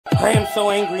so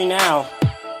angry now,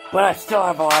 but I still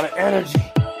have a lot of energy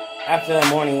after that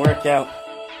morning workout.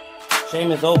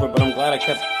 Shame is over, but I'm glad I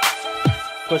kept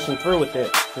pushing through with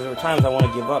it, because there were times I want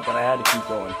to give up, but I had to keep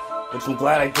going, which I'm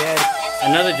glad I did.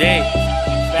 Another day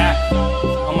back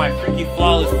on my freaky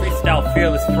flawless freestyle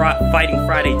fearless fighting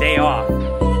Friday day off.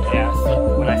 Yeah, I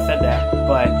slipped when I said that,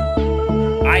 but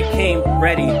I came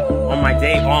ready on my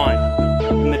day on.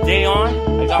 And the day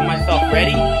on, I got myself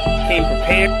ready, came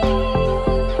prepared,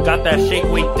 got that shake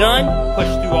weight done,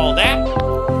 pushed through all that,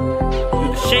 do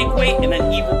the shake weight, and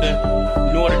then even the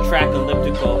NordicTrack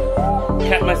elliptical.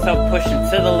 Kept myself pushing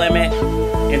to the limit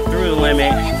and through the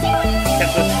limit,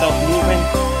 kept myself moving,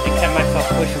 and kept myself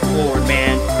pushing forward,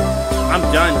 man. I'm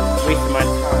done wasting my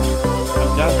time.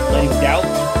 I'm done letting doubt,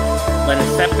 letting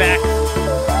setbacks,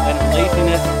 letting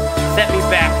laziness set me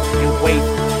back and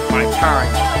waste my time.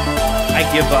 I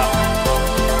give up.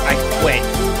 I quit.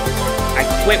 I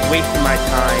quit wasting my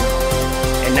time,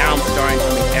 and now I'm starting to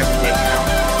make every day count.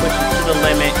 Pushing to the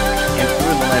limit and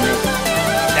through the limit.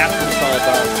 That's what it's all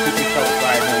about. Keep yourself